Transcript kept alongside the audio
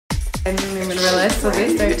I didn't even realize till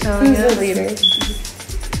they start telling us. Who's the leader?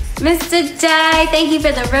 Mr. J, thank you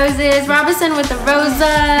for the roses. Robinson with the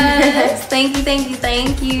roses. Thank you, thank you,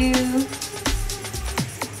 thank you.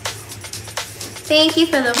 Thank you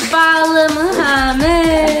for the follow,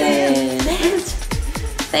 Muhammad.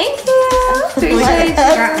 Thank you. Appreciate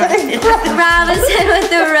you. Robinson with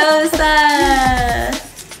the rosa.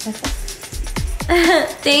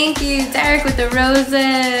 Thank you. Derek with the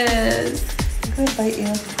roses. I'm gonna bite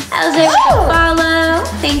you. LJ with the follow.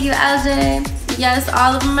 Thank you, LJ. Yes,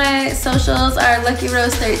 all of my socials are Lucky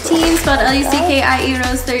Rose 13, spelled Luckie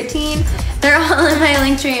Rose 13. They're all in my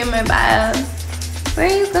link tree in my bio. Where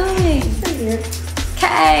are you going?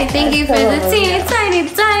 Okay, thank you for the teeny tiny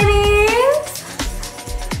tinies.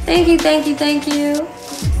 Thank you, thank you, thank you.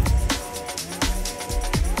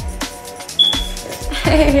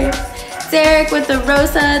 Derek with the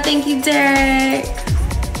rosa. Thank you, Derek.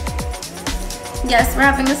 Yes, we're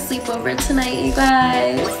having a sleepover tonight, you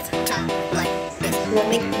guys.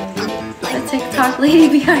 The TikTok lady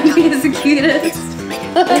behind me is the cutest.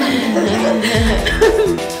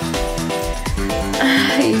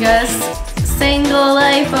 You guys, single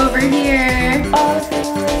life over here. Oh,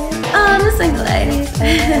 I'm a single lady.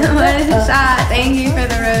 One shot. Thank you for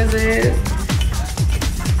the roses.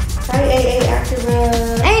 Hi, AA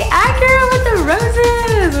Acura. Hey, Acura with the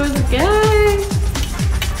roses. What's good?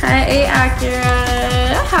 Hi, hey, Acura.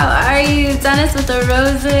 How are you? Dennis with the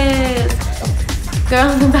roses. Girl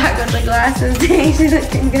in the back with the glasses. Dang, she's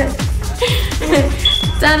looking good.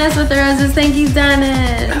 Dennis with the roses. Thank you,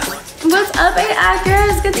 Dennis. What's up, hey, Acura?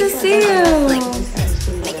 It's good to see you.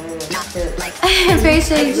 I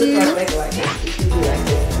appreciate you.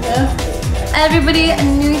 Everybody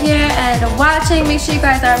new here and watching, make sure you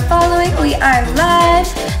guys are following. We are live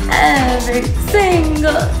every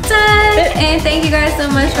single day. And thank you guys so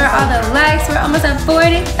much for all the likes. We're almost at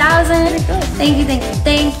 40,000. Thank you, thank you,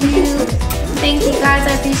 thank you. Thank you guys,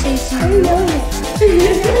 I appreciate you.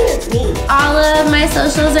 All of my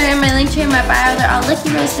socials are in my link tree in my bio. They're all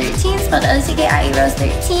Lucky Rose 13, spelled Luckie Rose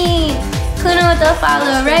 13. Kuna with the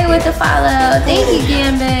follow, Ray with the follow. Thank you,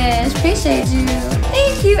 Gambish. Appreciate you.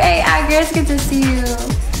 Thank you, A. Agger. It's good to see you.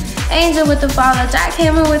 Angel with the follow. Jack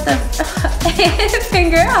Hammer with the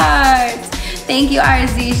finger hearts. Thank you,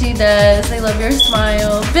 RZ. She does. They love your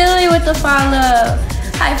smile. Billy with the follow.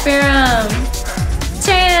 Hi, Farum.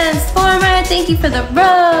 Transformer. Thank you for the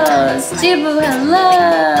rose. Jibu,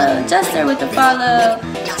 hello. Jester with the follow.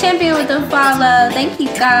 Champion with the follow. Thank you,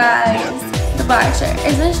 guys. The boxer.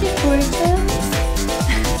 Isn't she gorgeous?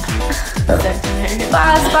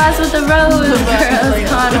 Boss with the rose. Girls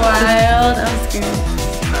gone wild. I'm scared.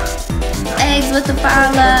 Eggs with the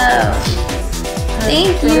follow.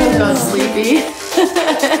 Thank you. I'm sleepy.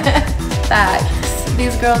 Facts.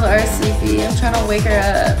 These girls are sleepy. I'm trying to wake her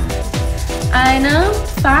up. I know.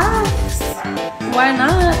 Facts. Why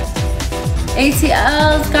not?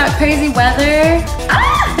 ATL's got crazy weather.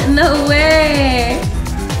 Ah! No way.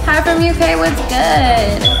 Hi from UK. What's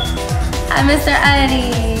good? Hi, Mr.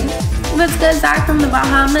 Eddie. What's good, Zach from the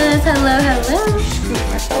Bahamas? Hello, hello. Shoot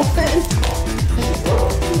myself in.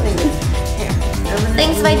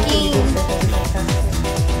 Thanks, Viking.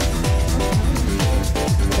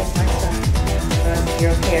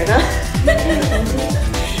 You're okay now.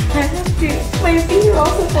 I have to. My feet are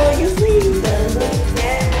also falling asleep.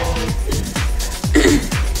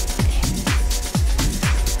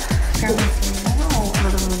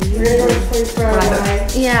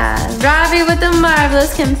 Yeah, Robbie with the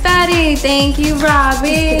marvelous confetti. Thank you,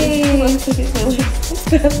 Robbie.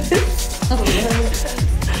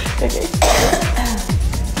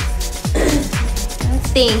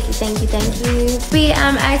 Thank you, thank you, thank you.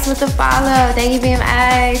 BMX with the follow. Thank you,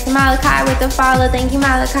 BMX. Malachi with the follow. Thank you,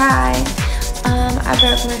 Malachi. I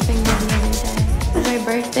broke my finger the other day. On my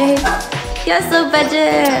birthday. Yes, so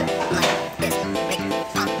budget.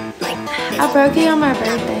 I broke it on my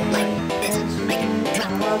birthday.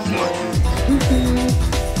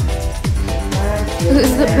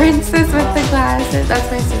 Who's the princess with the glasses? That's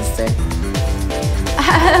my sister.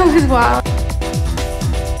 That was wild.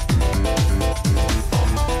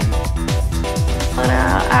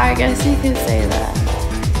 I guess you could say that.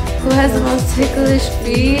 Who has the most ticklish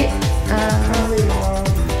feet?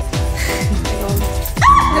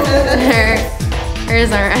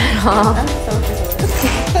 Hers aren't at all.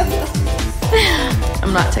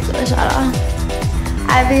 I'm not ticklish at all.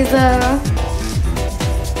 Ibiza.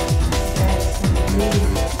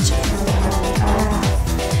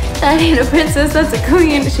 That ain't a princess, that's a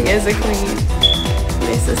queen. She is a queen.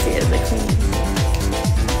 My sissy is a queen.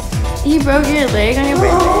 You broke your leg on your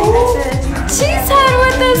birthday? Cheesehead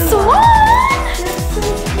with the swan! That's so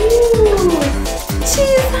cute.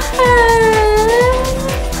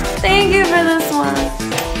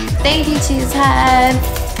 Thank you, Cheesehead.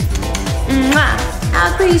 Mwah. I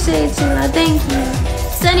appreciate you. Thank you.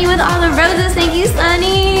 Sunny with all the roses. Thank you,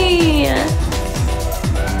 Sunny.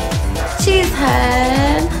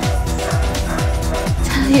 Cheesehead.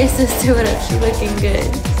 Tell your sister what up. She looking good.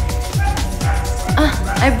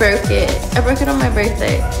 I broke it. I broke it on my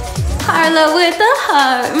birthday. Carlo with the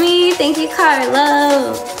heart. Me. Thank you,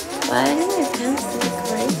 Carlo. Why do my pants look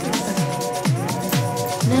crazy?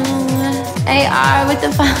 No. AR with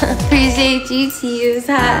the fun. Appreciate you,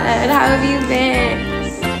 Cheesehead. How have you been?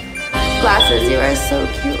 Glasses, you are so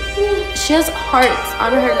cute. She has hearts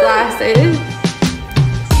on her glasses.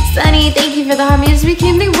 Sunny, thank you for the heart. You just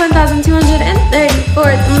became the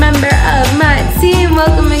 1,234th member of my team.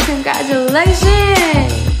 Welcome and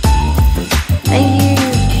congratulations. Thank you.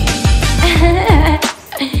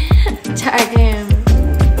 Tag him.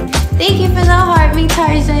 Thank you for the heart, me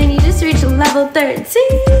Tarzan. You just reached level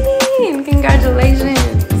 13.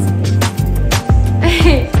 Congratulations.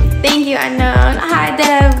 Thank you, Unknown. Hi,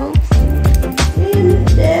 Devil.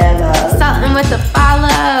 Something with the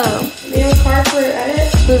follow.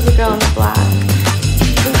 Who's the girl in the black?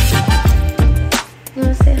 You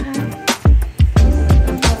wanna say hi?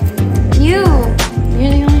 You're the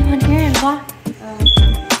only one here in black.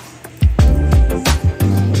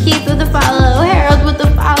 Keith with the follow. Harold with the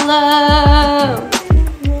follow.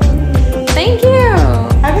 Thank you.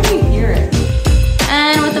 How can you hear it?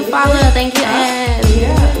 And with the follow. Thank you, and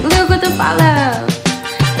Luke with the follow.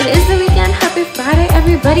 It is the weekend. Happy Friday,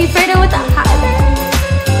 everybody. Fredo with the hi.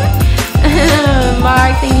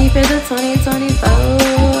 Mark, thank you for the 2024.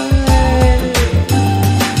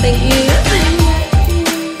 Thank you.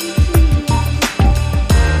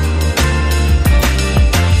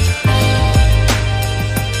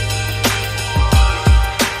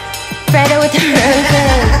 Fredo with the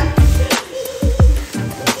roses.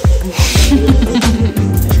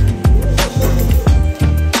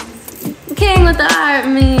 King with the heart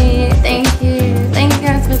me. Thank you. Thank you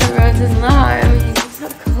guys for the roses and the heart me. It's so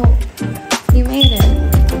cool. You made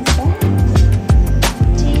it.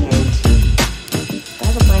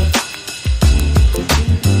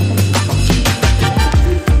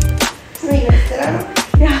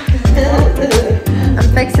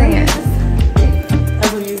 I'm fixing it.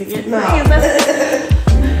 That's what you get. No.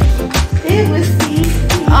 It was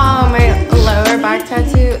oh, my lower back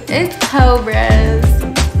tattoo. It's cobras.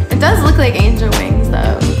 It does look like angel wings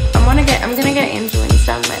though. I'm gonna get angel wings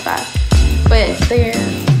down my back. But they're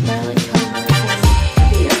like cobras.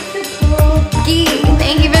 Gee,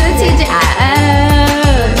 thank you for the TJ.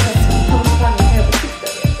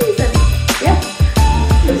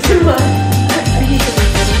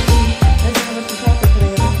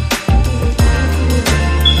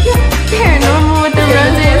 Paranormal with the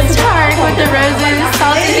roses, Tark with the roses,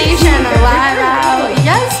 Salty Nation, live out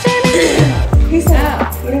yesterday.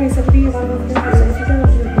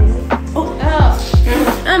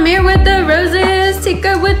 Amir with the roses,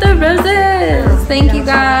 Tika with the roses. Thank you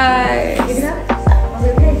guys.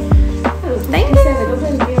 Thank you.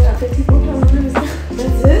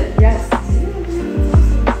 That's it? Yes.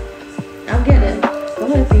 I'll get it. Go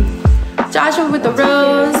ahead. Joshua with the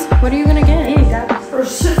rose. What are you gonna get? Or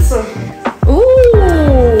shit, so. Ooh.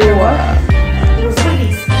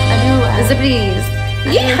 Zippies. I know, zippies.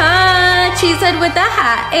 Yeehaw! Cheesehead with the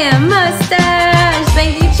hat and mustache.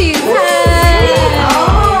 Thank you, Cheesehead.